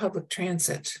lots of public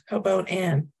transit. How about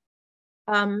Anne?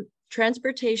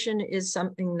 Transportation is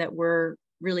something that we're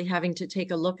really having to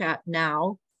take a look at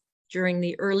now. During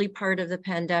the early part of the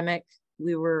pandemic,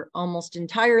 we were almost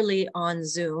entirely on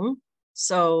Zoom,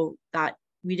 so that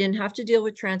we didn't have to deal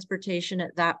with transportation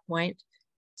at that point.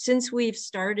 Since we've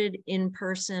started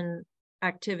in-person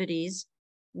activities,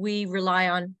 we rely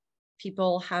on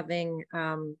people having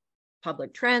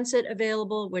public transit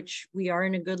available, which we are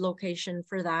in a good location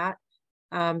for that.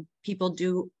 People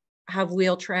do have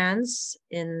wheel trans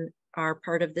in our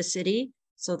part of the city,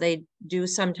 so they do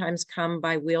sometimes come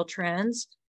by wheel trans.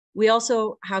 We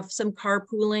also have some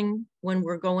carpooling when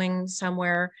we're going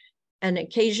somewhere, and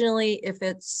occasionally if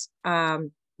it's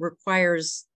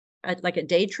requires like a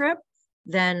day trip,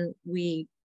 then we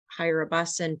hire a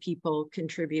bus and people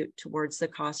contribute towards the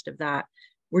cost of that.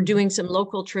 We're doing some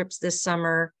local trips this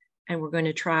summer, and we're going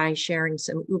to try sharing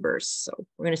some Ubers. So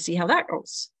we're going to see how that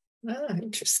goes. Ah,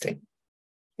 interesting.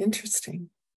 Interesting.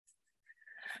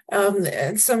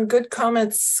 And some good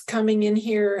comments coming in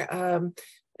here.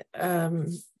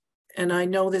 And I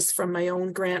know this from my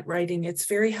own grant writing, it's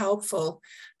very helpful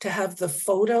to have the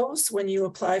photos when you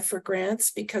apply for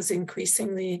grants, because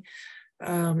increasingly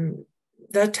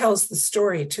that tells the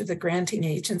story to the granting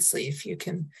agency if you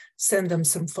can send them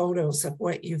some photos of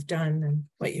what you've done and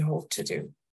what you hope to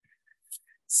do.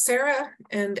 Sarah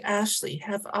and Ashley,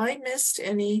 have I missed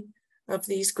any of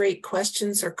these great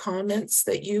questions or comments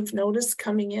that you've noticed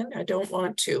coming in? I don't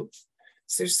want to.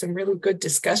 So there's some really good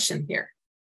discussion here.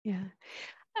 Yeah.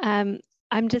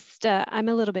 I'm just, I'm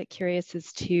a little bit curious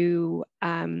as to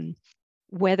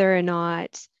whether or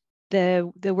not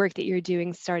the work that you're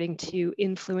doing starting to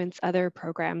influence other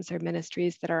programs or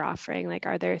ministries that are offering. Like,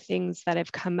 are there things that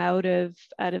have come out of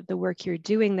the work you're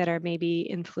doing that are maybe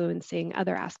influencing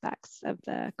other aspects of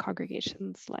the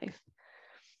congregation's life?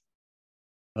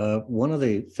 One of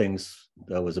the things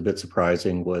that was a bit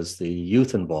surprising was the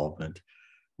youth involvement.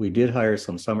 We did hire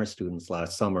some summer students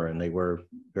last summer, and they were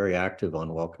very active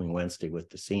on Welcoming Wednesday with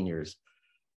the seniors.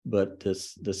 But the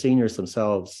seniors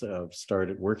themselves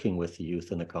started working with the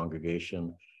youth in the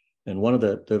congregation. And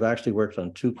they've actually worked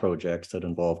on 2 projects that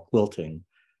involve quilting.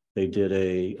 They did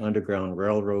a Underground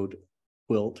Railroad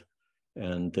quilt,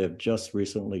 and they've just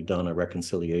recently done a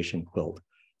reconciliation quilt.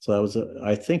 So that was,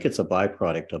 I think it's a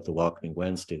byproduct of the Welcoming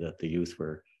Wednesday that the youth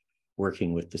were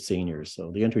working with the seniors. So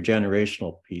the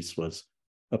intergenerational piece was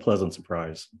a pleasant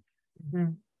surprise.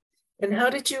 Mm-hmm. And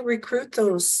how did you recruit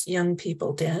those young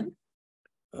people, Dan?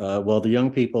 Well, the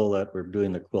young people that were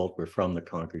doing the quilt were from the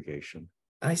congregation.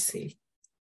 I see.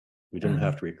 We didn't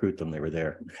have to recruit them, they were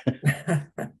there.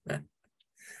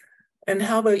 And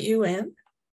how about you, Anne?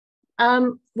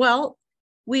 Well,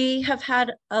 we have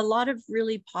had a lot of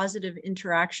really positive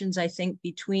interactions, I think,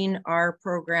 between our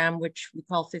program, which we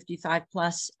call 55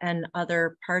 Plus, and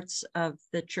other parts of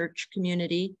the church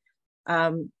community.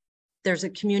 There's a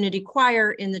community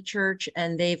choir in the church,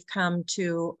 and they've come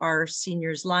to our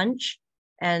seniors lunch,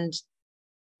 and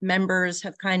members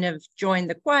have kind of joined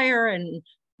the choir, and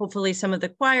hopefully some of the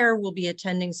choir will be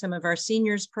attending some of our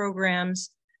seniors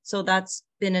programs. So that's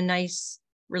been a nice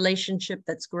relationship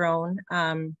that's grown.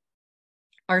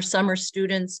 Our summer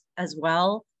students as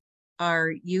well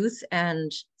are youth,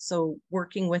 and so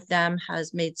working with them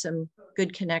has made some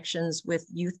good connections with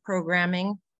youth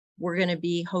programming. We're going to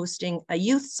be hosting a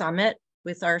youth summit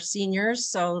with our seniors,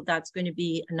 so that's going to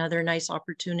be another nice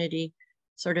opportunity,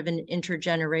 sort of an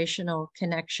intergenerational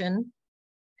connection.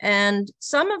 And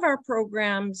some of our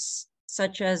programs,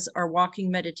 such as our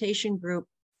walking meditation group,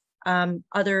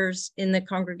 others in the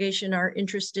congregation are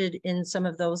interested in some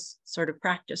of those sort of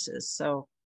practices. So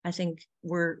I think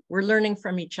we're learning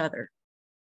from each other.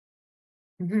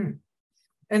 Mm-hmm.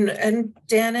 And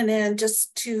Dan and Anne,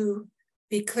 just to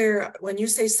be clear, when you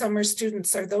say summer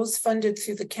students, are those funded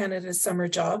through the Canada Summer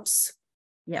Jobs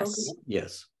Yes. program?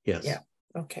 Yes, yes. Yeah,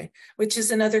 okay. Which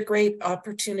is another great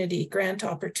opportunity, grant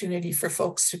opportunity for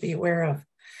folks to be aware of.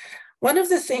 One of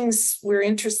the things we're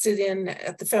interested in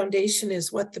at the foundation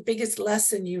is what the biggest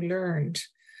lesson you learned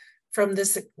from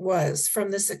this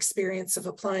experience of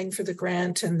applying for the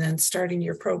grant and then starting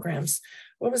your programs.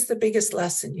 What was the biggest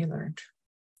lesson you learned?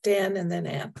 Dan and then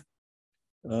Anne.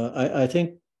 I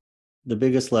think the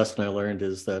biggest lesson I learned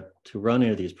is that to run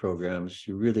any of these programs,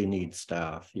 you really need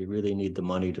staff. You really need the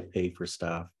money to pay for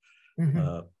staff.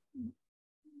 Mm-hmm.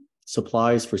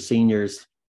 Supplies for seniors,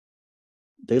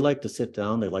 they like to sit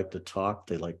down, they like to talk,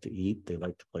 they like to eat, they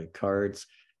like to play cards.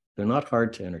 They're not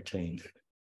hard to entertain.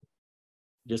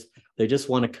 They just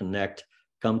want to connect,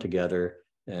 come together,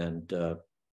 and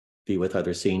be with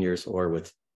other seniors or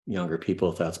with younger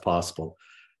people if that's possible.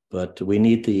 But we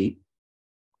need the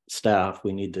staff,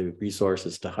 we need the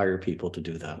resources to hire people to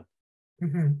do that.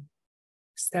 Mm-hmm.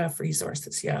 Staff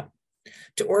resources, yeah.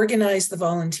 To organize the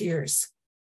volunteers.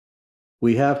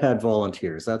 We have had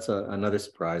volunteers. That's another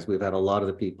surprise. We've had a lot of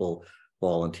the people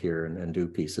volunteer and do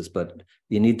pieces, but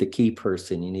you need the key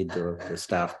person, you need the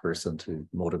staff person to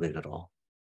motivate it all.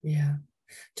 Yeah.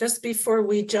 Just before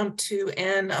we jump to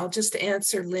Anne, I'll just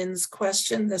answer Lynn's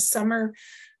question. The summer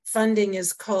funding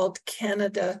is called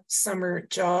Canada Summer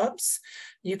Jobs.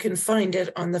 You can find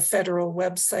it on the federal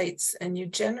websites, and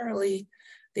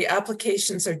the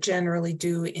applications are generally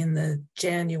due in the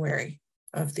January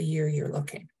of the year you're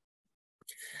looking.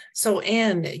 So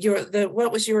Anne,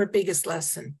 what was your biggest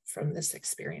lesson from this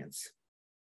experience?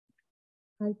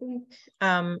 I think,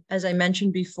 as I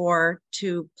mentioned before,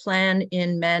 to plan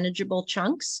in manageable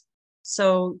chunks.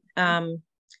 So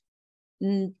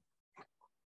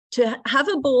to have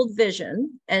a bold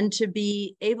vision and to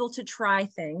be able to try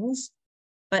things,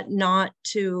 but to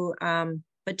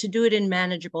do it in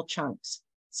manageable chunks.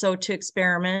 So to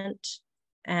experiment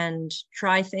and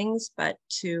try things, but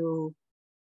to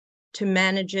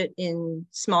manage it in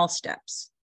small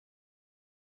steps.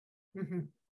 Mm-hmm.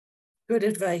 Good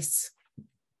advice.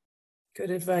 Good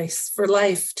advice for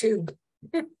life too,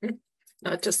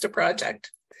 not just a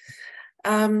project.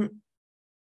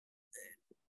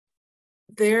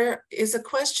 There is a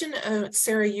question,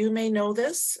 Sarah, you may know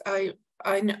this. I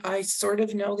sort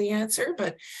of know the answer,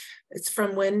 but it's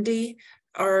from Wendy.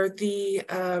 Are the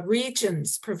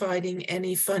regions providing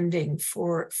any funding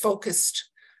focused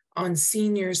on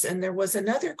seniors? And there was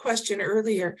another question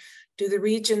earlier. Do the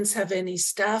regions have any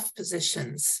staff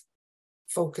positions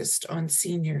focused on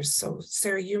seniors? So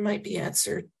Sarah, you might be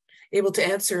able to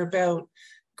answer about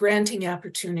granting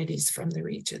opportunities from the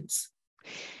regions.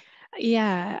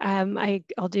 Yeah,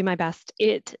 I'll do my best.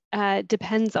 It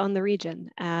depends on the region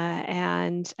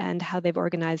and how they've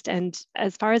organized. And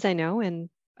as far as I know, and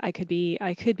I could be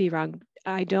wrong,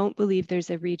 I don't believe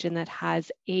there's a region that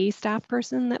has a staff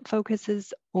person that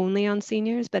focuses only on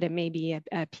seniors, but it may be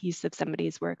a piece of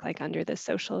somebody's work, like under the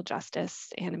social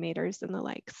justice animators and the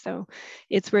like. So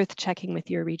it's worth checking with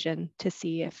your region to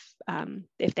see if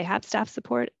they have staff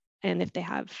support and if they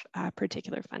have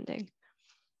particular funding.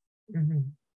 Mm-hmm.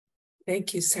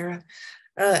 Thank you, Sarah.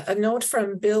 A note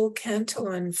from Bill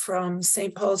Cantillon from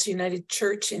St. Paul's United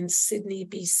Church in Sydney,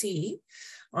 BC,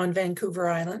 on Vancouver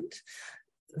Island.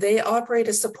 They operate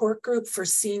a support group for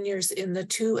seniors in the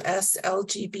 2S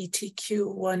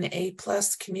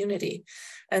LGBTQ1A+ community,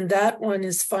 and that one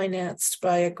is financed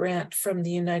by a grant from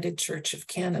the United Church of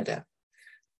Canada.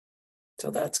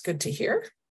 So that's good to hear.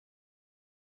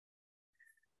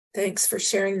 Thanks for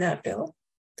sharing that, Bill.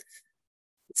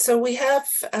 So we have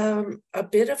a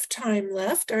bit of time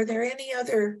left. Are there any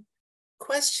other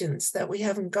questions that we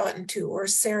haven't gotten to? Or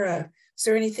Sarah, is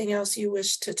there anything else you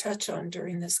wish to touch on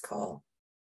during this call?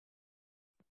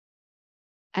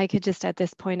 I could just at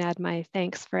this point add my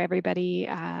thanks for everybody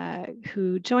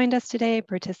who joined us today,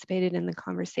 participated in the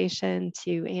conversation,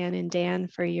 to Anne and Dan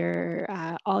for your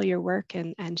all your work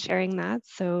and sharing that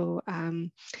so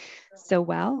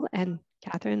well. And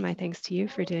Catherine, my thanks to you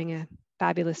for doing a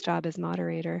fabulous job as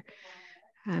moderator.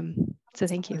 So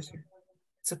thank you.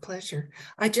 It's a pleasure.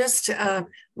 I just,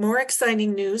 more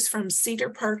exciting news from Cedar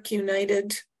Park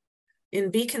United in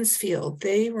Beaconsfield.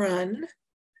 They run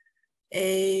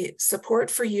a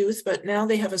support for youth, but now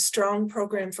they have a strong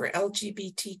program for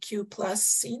LGBTQ+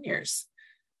 seniors.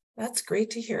 That's great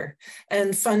to hear.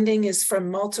 And funding is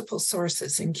from multiple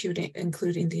sources,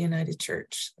 including the United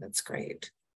Church. That's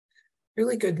great.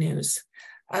 Really good news.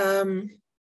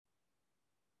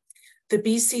 The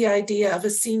BC idea of a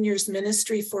seniors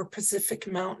ministry for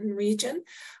Pacific Mountain region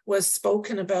was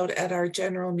spoken about at our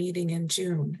general meeting in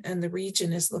June, and the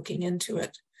region is looking into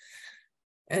it.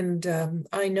 And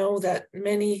I know that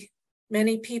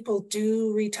many people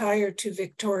do retire to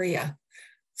Victoria.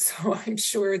 So I'm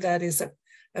sure that is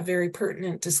a very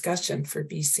pertinent discussion for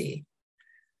BC.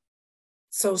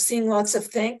 So seeing lots of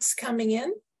thanks coming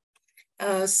in.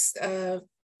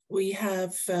 We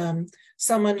have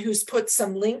someone who's put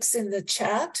some links in the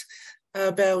chat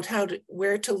about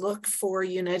where to look for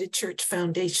United Church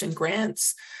Foundation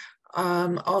grants.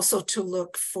 Also to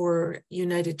look for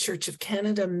United Church of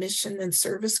Canada mission and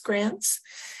service grants,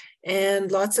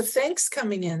 and lots of thanks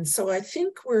coming in. So I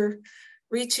think we're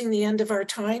reaching the end of our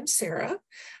time, Sarah.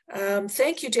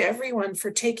 Thank you to everyone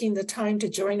for taking the time to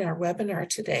join our webinar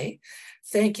today.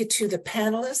 Thank you to the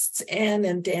panelists, Anne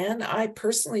and Dan. I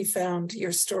personally found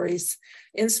your stories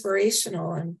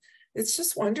inspirational, and it's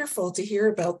just wonderful to hear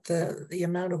about the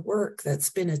amount of work that's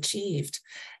been achieved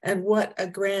and what a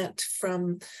grant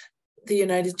from the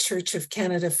United Church of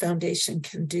Canada Foundation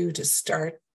can do to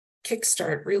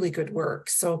kickstart really good work.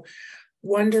 So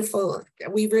wonderful.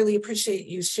 We really appreciate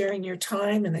you sharing your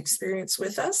time and experience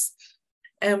with us.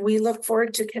 And we look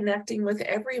forward to connecting with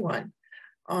everyone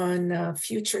on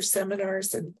future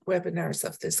seminars and webinars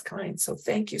of this kind. So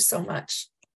thank you so much.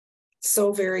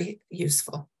 So very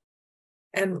useful.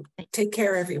 And take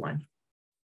care, everyone.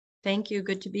 Thank you.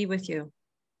 Good to be with you.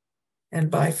 And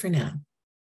bye for now.